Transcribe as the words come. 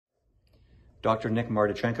Dr. Nick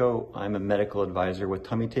Martichenko. I'm a medical advisor with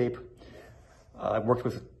tummytape. I've worked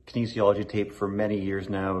with kinesiology tape for many years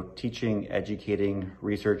now, teaching, educating,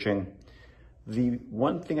 researching. The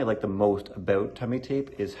one thing I like the most about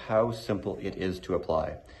tummytape is how simple it is to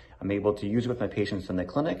apply. I'm able to use it with my patients in the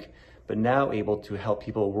clinic, but now able to help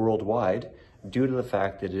people worldwide due to the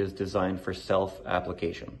fact that it is designed for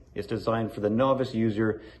self-application. It's designed for the novice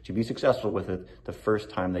user to be successful with it the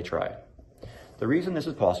first time they try. The reason this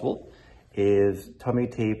is possible is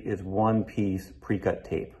tummytape is one piece pre-cut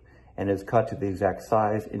tape and is cut to the exact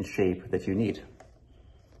size and shape that you need.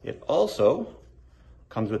 It also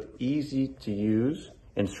comes with easy to use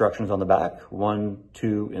instructions on the back, 1,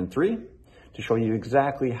 2, and 3, to show you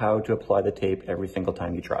exactly how to apply the tape every single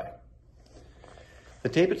time you try. The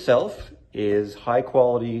tape itself is high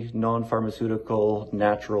quality, non-pharmaceutical,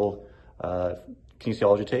 natural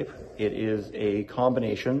kinesiology tape. It is a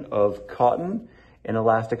combination of cotton and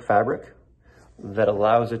elastic fabric that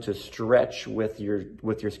allows it to stretch with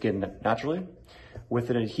your skin naturally, with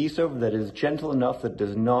an adhesive that is gentle enough that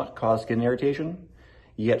does not cause skin irritation,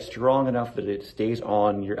 yet strong enough that it stays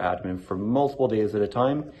on your abdomen for multiple days at a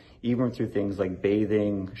time, even through things like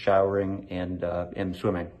bathing, showering, and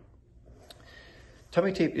swimming.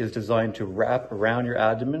 Tummy tape is designed to wrap around your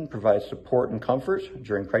abdomen, provide support and comfort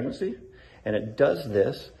during pregnancy, and it does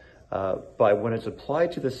this by when it's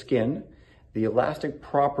applied to the skin, the elastic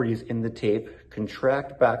properties in the tape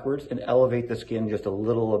contract backwards and elevate the skin just a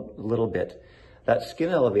little bit. That skin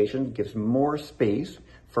elevation gives more space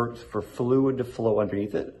for fluid to flow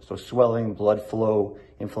underneath it, so swelling, blood flow,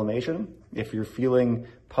 inflammation. If you're feeling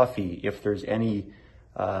puffy, if there's any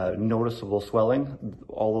noticeable swelling,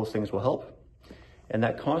 all those things will help. And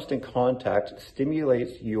that constant contact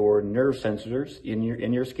stimulates your nerve sensors in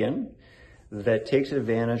your skin that takes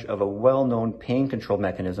advantage of a well-known pain control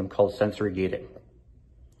mechanism called sensory gating.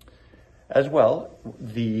 As well,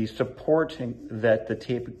 the support that the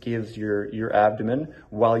tape gives your abdomen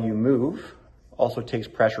while you move also takes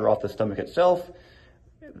pressure off the stomach itself,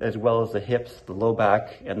 as well as the hips, the low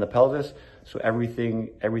back, and the pelvis, so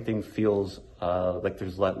everything feels like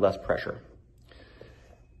there's less pressure.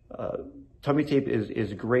 Tummy tape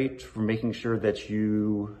is great for making sure that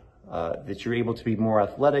you're able to be more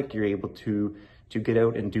athletic, you're able to get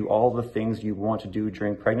out and do all the things you want to do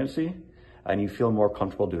during pregnancy, and you feel more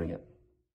comfortable doing it.